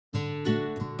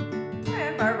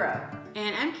Barbara.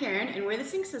 And I'm Karen, and we're the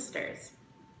Sing Sisters.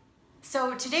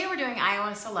 So today we're doing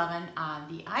iOS 11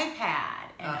 on the iPad,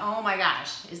 and oh my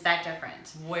gosh, is that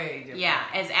different? Way different. Yeah,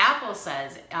 as Apple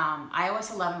says,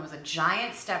 iOS 11 was a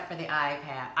giant step for the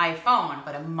iPhone,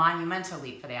 but a monumental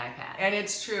leap for the iPad. And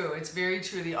it's true. It's very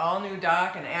true. The all-new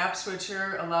dock and app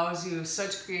switcher allows you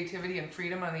such creativity and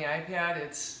freedom on the iPad.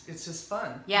 It's just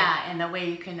fun. Yeah, and the way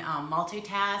you can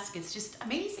multitask, it's just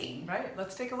amazing. Right.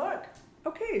 Let's take a look.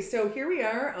 Okay, so here we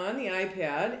are on the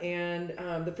iPad, and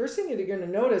the first thing that you're going to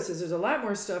notice is there's a lot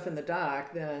more stuff in the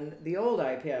dock than the old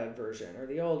iPad version or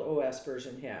the old OS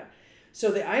version had. So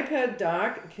the iPad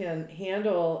dock can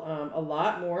handle a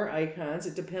lot more icons.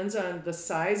 It depends on the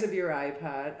size of your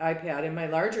iPad. In my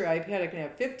larger iPad, I can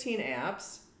have 15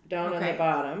 apps down on the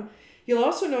bottom. You'll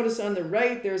also notice on the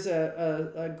right there's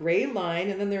a gray line,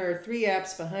 and then there are 3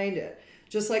 apps behind it.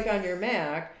 Just like on your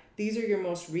Mac, these are your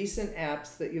most recent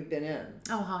apps that you've been in.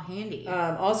 Oh, how handy.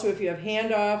 Also, if you have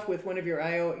handoff with one of your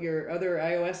other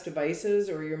iOS devices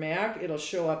or your Mac, it'll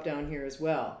show up down here as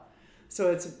well. So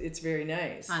it's very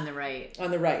nice. On the right. On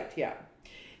the right, yeah.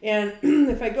 And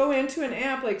if I go into an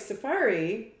app like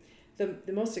Safari,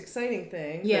 the most exciting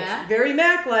thing that's very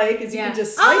Mac-like is you can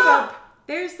just swipe up.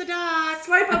 There's the dock.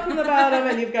 Swipe up from the bottom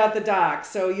and you've got the dock.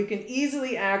 So you can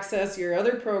easily access your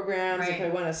other programs. Right. If I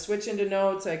want to switch into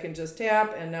Notes, I can just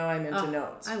tap and now I'm into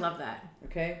Notes. I love that.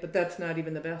 Okay, but that's not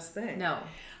even the best thing. No.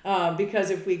 Because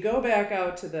if we go back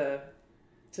out to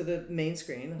the main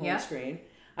screen, the home screen,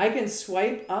 I can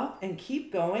swipe up and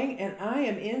keep going, and I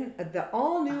am in the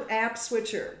all-new app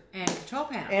switcher. And control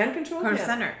panel. And control panel. Control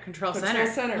center. Control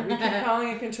center. We keep calling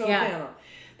it control panel.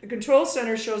 The Control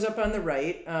Center shows up on the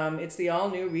right. It's the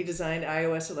all-new redesigned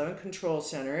iOS 11 Control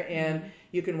Center, and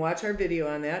you can watch our video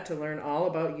on that to learn all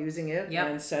about using it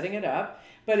and setting it up.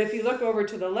 But if you look over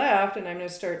to the left, and I'm going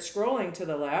to start scrolling to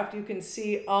the left, you can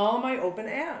see all my open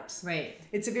apps. Right.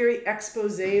 It's a very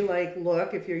expose-like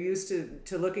look if you're used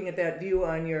to looking at that view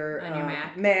on your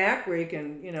Mac, where you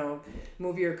can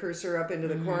move your cursor up into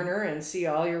the corner and see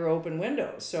all your open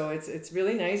windows. So it's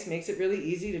really nice, makes it really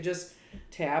easy to just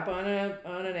tap on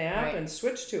an app and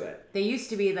switch to it. They used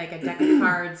to be like a deck of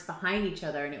cards behind each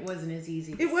other, and it wasn't as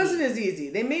easy. It wasn't as easy.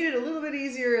 They made it a little bit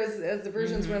easier as the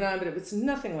versions went on, but it was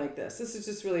nothing like this. This is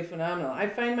just really phenomenal. I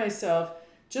find myself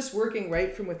just working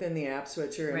right from within the app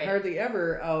switcher and hardly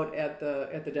ever out at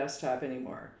the desktop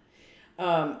anymore.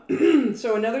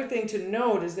 So another thing to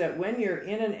note is that when you're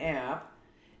in an app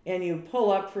and you pull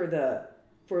up for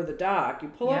the dock, you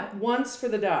pull up once for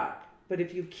the dock. But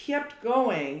if you kept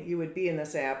going, you would be in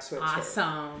this app switcher.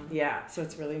 Awesome. Yeah, so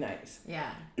it's really nice.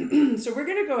 Yeah. So we're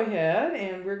going to go ahead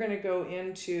and we're going to go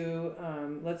into,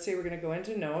 let's say we're going to go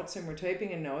into Notes, and we're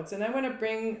typing in Notes. And I want to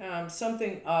bring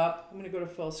something up. I'm going to go to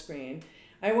full screen.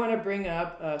 I want to bring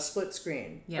up a split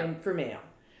screen for Mail.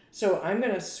 So I'm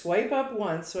going to swipe up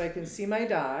once so I can see my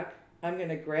dock. I'm going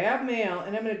to grab Mail,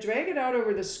 and I'm going to drag it out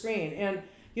over the screen. And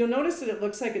you'll notice that it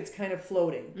looks like it's kind of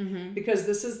floating because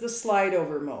this is the slide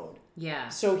over mode. Yeah.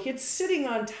 So it's sitting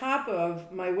on top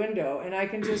of my window, and I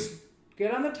can just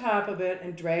get on the top of it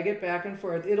and drag it back and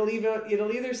forth. It'll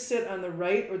either sit on the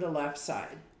right or the left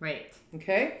side. Right.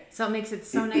 Okay? So it makes it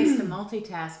so nice to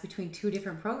multitask between 2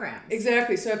 different programs.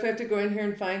 Exactly. So if I have to go in here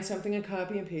and find something and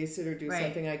copy and paste it or do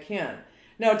something, I can.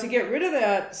 Now, to get rid of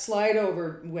that slide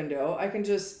over window, I can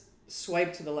just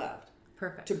swipe to the left.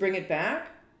 Perfect. To bring it back,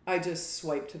 I just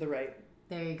swipe to the right.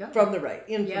 There you go. From the right,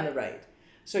 from the right.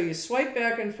 So you swipe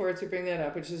back and forth to bring that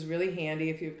up, which is really handy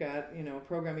if you've got, a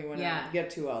program you want to get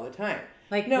to all the time.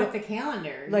 Like with the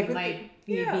calendar,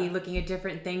 you'd be looking at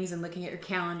different things and looking at your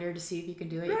calendar to see if you can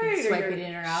do it. Right, you can swipe it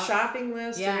in or out. Shopping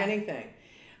list or anything.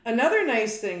 Another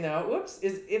nice thing, though,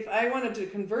 is if I wanted to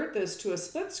convert this to a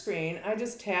split screen, I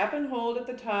just tap and hold at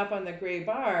the top on the gray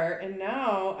bar, and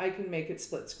now I can make it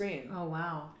split screen. Oh,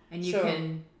 wow. And you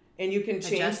can... And you can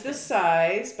change the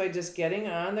size by just getting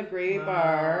on the gray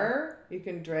bar. You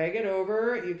can drag it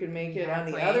over. You can make it on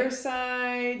the other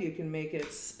side. You can make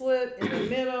it split in the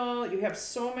middle. You have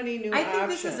so many new options. I think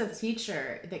this is a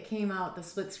feature that came out, the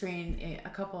split screen, a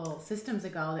couple systems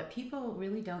ago that people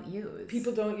really don't use.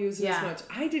 People don't use it as much.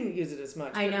 I didn't use it as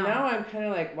much. I know. But now I'm kind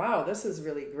of like, wow, this is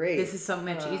really great. This is so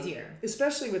much easier.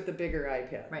 Especially with the bigger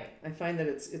iPad. Right. I find that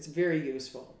it's very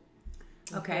useful.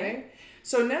 Okay.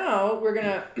 So now we're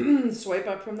gonna swipe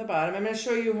up from the bottom. I'm gonna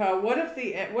show you how. What if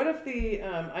the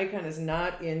icon is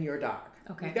not in your dock?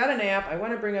 Okay. You've got an app. I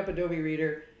want to bring up Adobe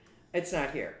Reader. It's not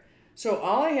here. So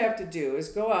all I have to do is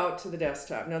go out to the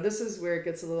desktop. Now this is where it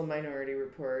gets a little Minority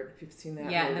Report, if you've seen that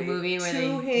movie. Yeah, the movie where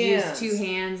Two they hands. use 2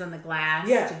 hands on the glass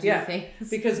to do things.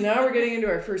 Because now we're getting into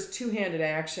our first two-handed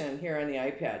action here on the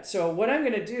iPad. So what I'm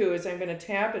going to do is I'm going to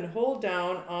tap and hold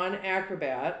down on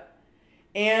Acrobat,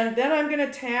 and then I'm going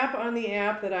to tap on the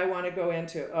app that I want to go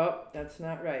into. Oh, that's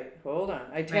not right. Hold on.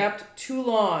 I tapped too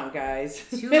long, guys.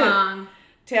 Too long.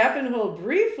 Tap and hold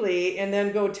briefly, and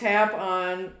then go tap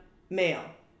on Mail.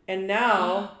 And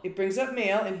now it brings up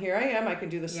Mail, and here I am. I can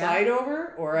do the slide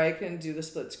over, or I can do the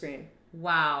split screen.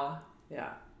 Wow.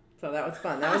 Yeah. So that was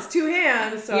fun. That was 2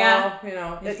 hands. So, you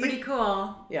know. It's pretty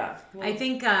cool. Yeah. I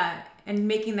think, and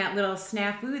making that little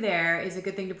snafu there is a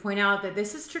good thing to point out that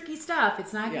this is tricky stuff.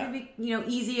 It's not going to be,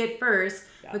 easy at first,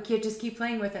 but just keep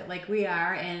playing with it like we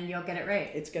are, and you'll get it right.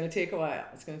 It's going to take a while.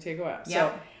 Yep.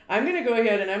 So I'm going to go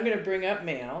ahead and I'm going to bring up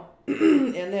Mail,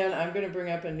 and then I'm going to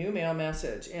bring up a new mail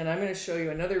message, and I'm going to show you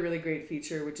another really great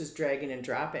feature, which is dragging and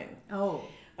dropping. Oh.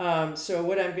 So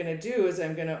what I'm going to do is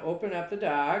I'm going to open up the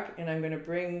dock, and I'm going to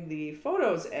bring the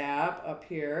Photos app up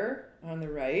here on the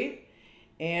right,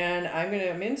 and I'm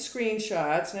in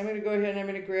screenshots, and I'm going to go ahead and I'm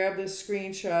going to grab this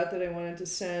screenshot that I wanted to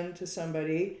send to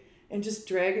somebody and just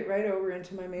drag it right over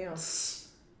into my mail.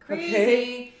 Crazy.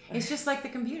 Okay? It's just like the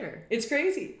computer. It's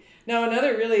crazy. Now,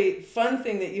 another really fun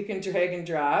thing that you can drag and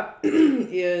drop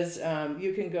is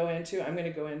you can go into, I'm going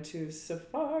to go into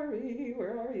Safari.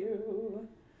 Where are you?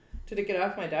 Did it get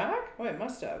off my dock? Oh, it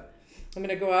must have. I'm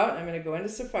going to go out and I'm going to go into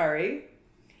Safari,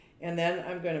 and then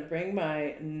I'm going to bring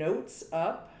my notes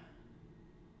up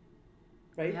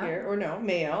right here. Or no,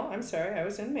 Mail. I'm sorry, I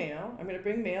was in Mail. I'm going to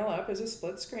bring Mail up as a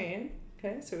split screen.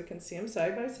 Okay, so we can see them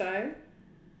side by side.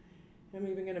 I'm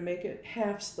even going to make it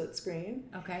half split screen.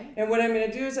 Okay. And what I'm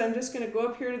going to do is I'm just going to go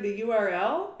up here to the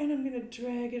URL, and I'm going to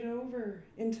drag it over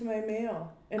into my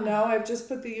mail. And now I've just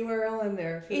put the URL in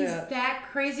there for Is that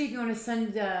crazy? If you want to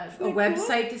send a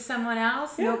website to someone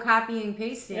else, no copying and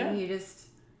pasting, you just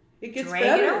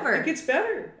drag it over. It gets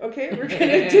better. Okay, we're going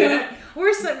to do...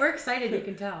 We're excited, you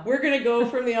can tell. We're going to go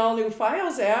from the all-new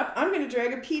Files app. I'm going to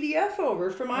drag a PDF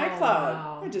over from iCloud.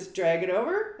 Wow. I just drag it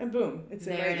over, and boom, it's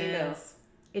in my email.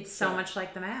 It's so much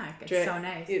like the Mac. It's so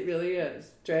nice. It really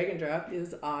is. Drag and drop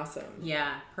is awesome.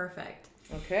 Yeah, perfect.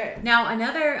 Okay. Now,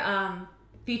 another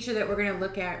feature that we're going to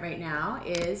look at right now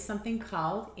is something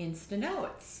called Insta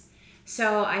Notes.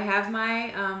 So I have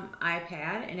my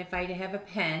iPad, and if I have a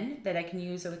pen that I can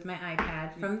use with my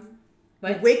iPad from...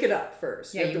 You wake it up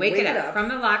first. Yeah, you wake it up from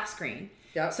the lock screen.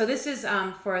 Yep. So this is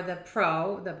for the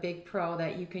Pro, the big Pro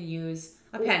that you can use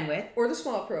a pen with. Or the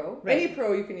small Pro. Right. Any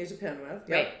Pro you can use a pen with.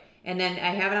 Yep. Right. And then I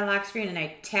have it on lock screen, and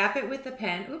I tap it with the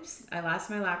pen. Oops, I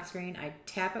lost my lock screen. I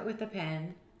tap it with the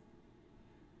pen.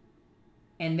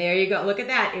 And there you go. Look at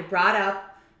that. It brought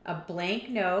up a blank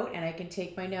note, and I can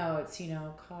take my notes,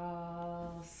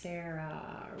 call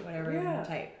Sarah or whatever you want to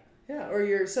type. Yeah,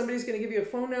 or somebody's going to give you a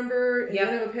phone number, and you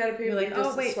don't have a pad of paper. You're like,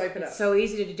 just swipe it up. It's so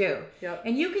easy to do. Yep.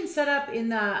 And you can set up in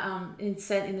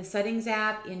the settings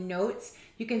app in Notes.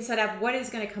 You can set up what is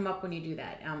going to come up when you do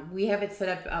that. We have it set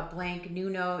up a blank new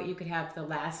note. You could have the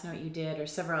last note you did or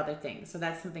several other things. So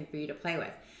that's something for you to play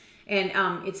with. And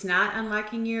it's not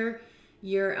unlocking your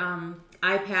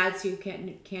iPad, so you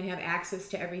can't have access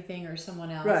to everything, or someone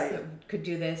else that could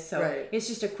do this. So it's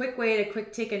just a quick way to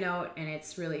take a note, and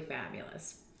it's really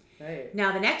fabulous. Right.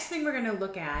 Now, the next thing we're going to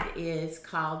look at is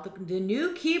called the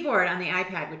new keyboard on the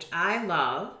iPad, which I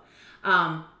love.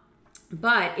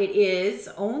 But it is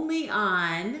only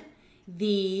on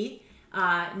the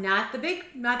not the big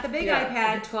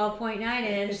iPad 12.9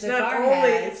 inch. It's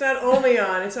not only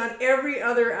on. It's on every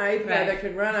other iPad that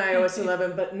can run iOS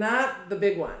 11, but not the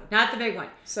big one. Not the big one.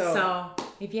 So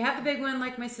if you have the big one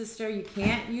like my sister, you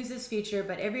can't use this feature.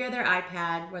 But every other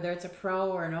iPad, whether it's a Pro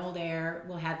or an old Air,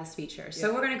 will have this feature.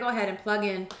 So we're going to go ahead and plug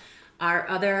in our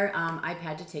other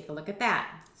iPad to take a look at that.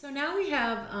 So now we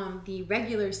have the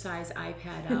regular size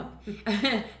iPad up,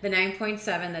 the 9.7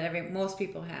 that most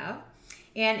people have.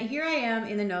 And here I am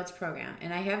in the Notes program,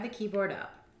 and I have the keyboard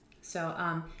up.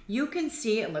 So you can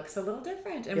see it looks a little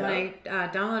different. And when I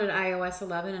downloaded iOS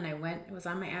 11 and it was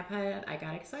on my iPad, I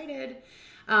got excited.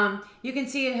 You can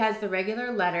see it has the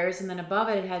regular letters, and then above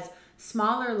it has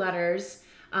smaller letters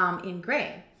in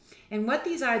gray. And what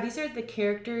these are the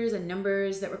characters and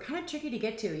numbers that were kind of tricky to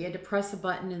get to. You had to press a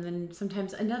button and then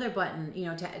sometimes another button,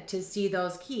 to see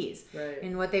those keys. Right.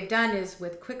 And what they've done is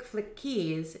with quick flick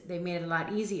keys, they've made it a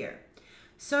lot easier.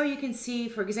 So you can see,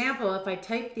 for example, if I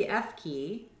type the F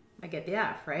key, I get the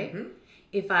F, right? Mm-hmm.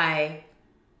 If I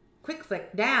quick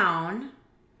flick down,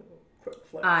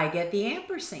 I get the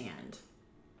ampersand.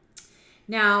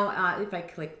 Now, if I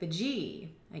click the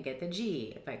G, I get the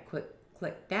G. If I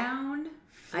click down,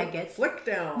 I get flick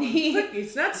down. Flick.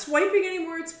 It's not swiping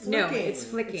anymore. It's flicking. No, it's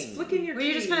flicking. It's flicking your Well,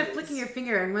 you're just kind of keys. flicking your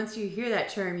finger, and once you hear that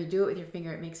term, you do it with your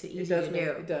finger. It makes it easy to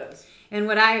do. It does. And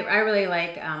what I really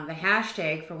like, the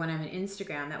hashtag for when I'm in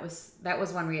Instagram, that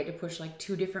was one where you had to push like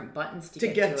 2 different buttons to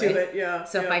get to it. Yeah.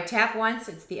 So if I tap once,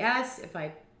 it's the S. If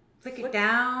I flick it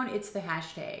down, it's the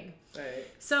hashtag. Right.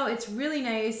 So it's really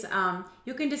nice.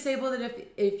 You can disable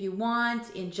it if you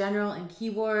want in general in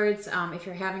keyboards if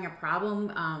you're having a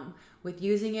problem with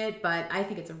using it, but I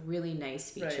think it's a really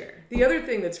nice feature. Right. The other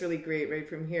thing that's really great right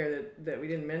from here that we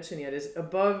didn't mention yet is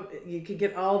above you could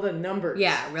get all the numbers.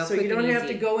 Yeah, real quick. So you don't and have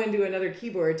easy. to go into another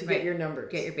keyboard to Right. get your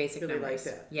numbers. Get your basic really numbers.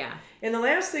 Like that. Yeah. And the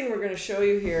last thing we're going to show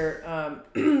you here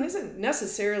isn't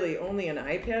necessarily only an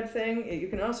iPad thing. You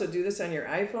can also do this on your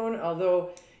iPhone,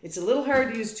 although it's a little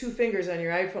hard to use 2 fingers on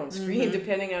your iPhone screen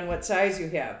depending on what size you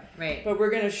have. Right. But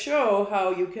we're going to show how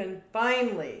you can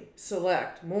finally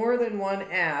select more than one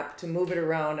app to move it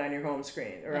around on your home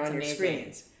screen or That's on your amazing.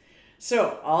 screens.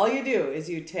 So all you do is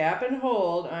you tap and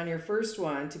hold on your first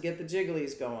one to get the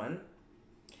jigglies going.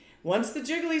 Once the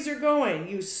jigglies are going,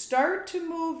 you start to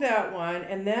move that one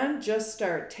and then just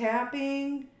start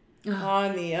tapping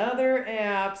on the other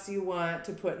apps you want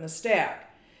to put in the stack.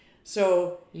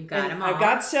 So You've got them all. I've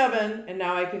got 7, and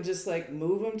now I can just like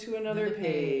move them to another Another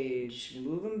page,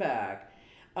 move them back.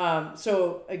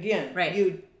 So again, Right.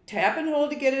 you tap and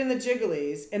hold to get it in the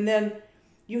jigglies, and then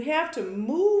you have to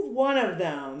move one of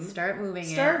them. Start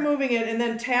moving it, and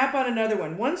then tap on another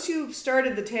one. Once you've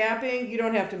started the tapping, you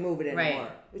don't have to move it anymore.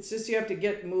 Right. It's just you have to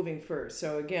get moving first.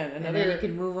 So again, And then you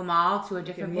can move them all to a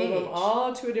different page. move them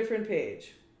all to a different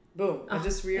page. Boom! I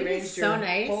just rearranged so your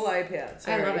nice. whole iPad.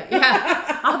 Sorry. I love it.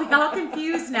 Yeah. I'll be all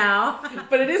confused now.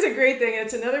 But it is a great thing.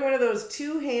 It's another one of those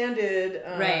two-handed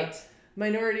Right.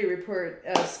 Minority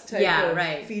Report-esque type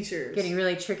of features. Getting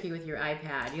really tricky with your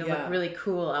iPad. You'll look really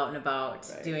cool out and about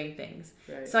doing things.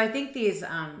 Right. So I think these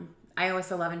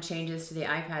iOS 11 changes to the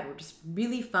iPad were just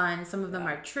really fun. Some of them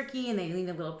are tricky and they need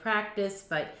a little practice,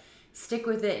 but stick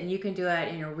with it and you can do it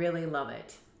and you'll really love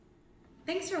it.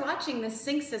 Thanks for watching the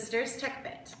Sync Sisters Tech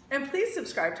Bit. And please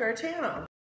subscribe to our channel.